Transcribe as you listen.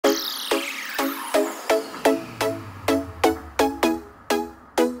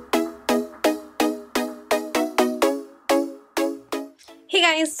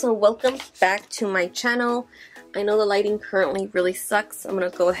guys, so welcome back to my channel. I know the lighting currently really sucks. I'm gonna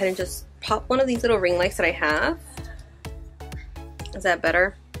go ahead and just pop one of these little ring lights that I have. Is that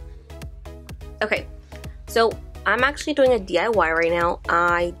better? Okay, so I'm actually doing a DIY right now.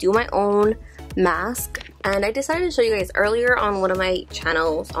 I do my own mask, and I decided to show you guys earlier on my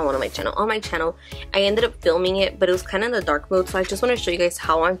channel. I ended up filming it, but it was kind of in the dark mode, so I just want to show you guys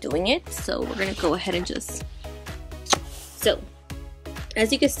how I'm doing it. So we're gonna go ahead and just... So,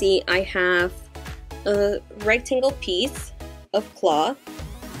 as you can see, I have a rectangle piece of cloth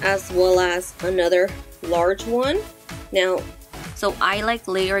as well as another large one. Now, so I like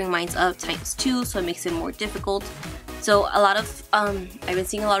layering mine up ×2, so it makes it more difficult. So a lot of, I've been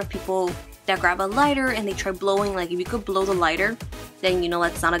seeing a lot of people that grab a lighter and they try blowing. Like, if you could blow the lighter, then you know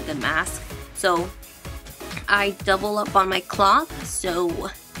that's not a good mask. So I double up on my cloth,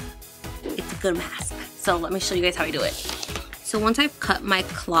 so it's a good mask. So let me show you guys how I do it. So once I've cut my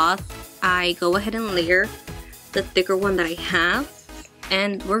cloth, I go ahead and layer the thicker one that I have,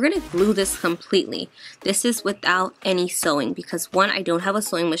 and we're gonna glue this completely. This is without any sewing because 1, I don't have a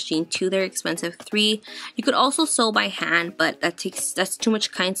sewing machine, 2, they're expensive, 3, you could also sew by hand, but that's too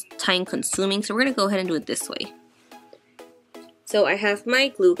much time consuming, so we're gonna go ahead and do it this way. So I have my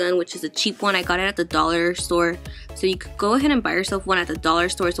glue gun, which is a cheap one. I got it at the dollar store. So you could go ahead and buy yourself one at the dollar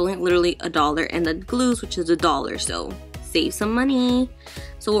store. It's only literally $1, and the glues, which is $1, so save some money.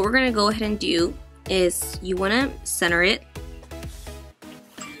 So what we're gonna go ahead and do is you wanna center it,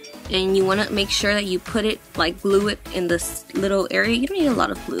 and you wanna make sure that you put it, like glue it in this little area. You don't need a lot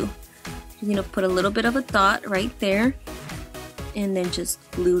of glue. You're gonna put a little bit of a dot right there, and then just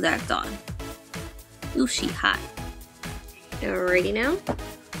glue that dot. Ooh, she hot. Alrighty now.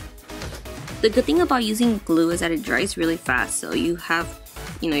 The good thing about using glue is that it dries really fast, so you have,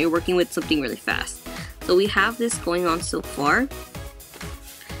 you're working with something really fast. So we have this going on so far.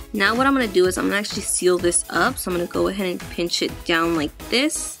 Now what I'm going to do is I'm going to actually seal this up. So I'm going to go ahead and pinch it down like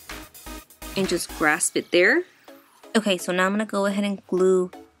this and just grasp it there. Okay, so now I'm going to go ahead and glue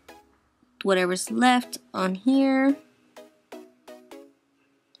whatever's left on here.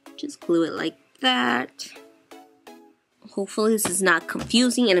 Just glue it like that. Hopefully this is not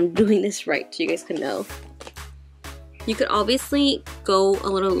confusing and I'm doing this right so you guys can know. You could obviously go a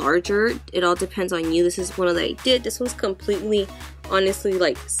little larger. It all depends on you. This is one that I did. This one's completely, honestly,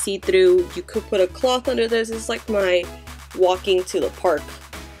 like see-through. You could put a cloth under this. It's like my walking to the park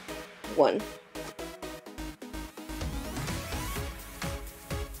one.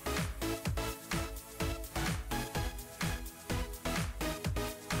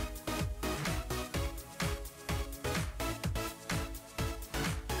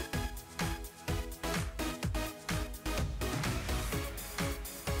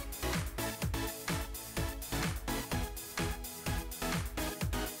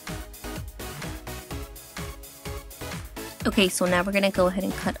 Okay, so now we're gonna go ahead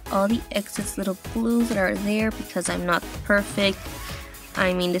and cut all the excess little glues that are there because I'm not perfect.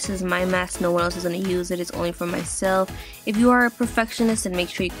 I mean, this is my mask, no one else is gonna use it, it's only for myself. If you are a perfectionist, then make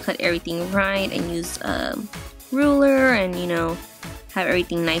sure you cut everything right and use a ruler and, have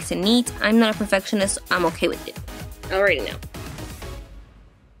everything nice and neat. I'm not a perfectionist, I'm okay with it. Alrighty now.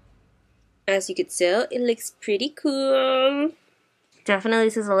 As you can tell, it looks pretty cool. Definitely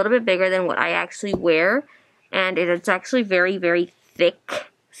this is a little bit bigger than what I actually wear. And it's actually very, very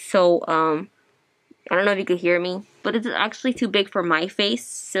thick. So, I don't know if you could hear me. But it's actually too big for my face.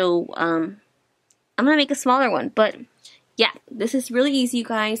 So, I'm going to make a smaller one. But, yeah, this is really easy, you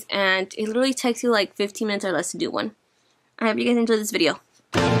guys. And it literally takes you like 15 minutes or less to do one. I hope you guys enjoyed this video.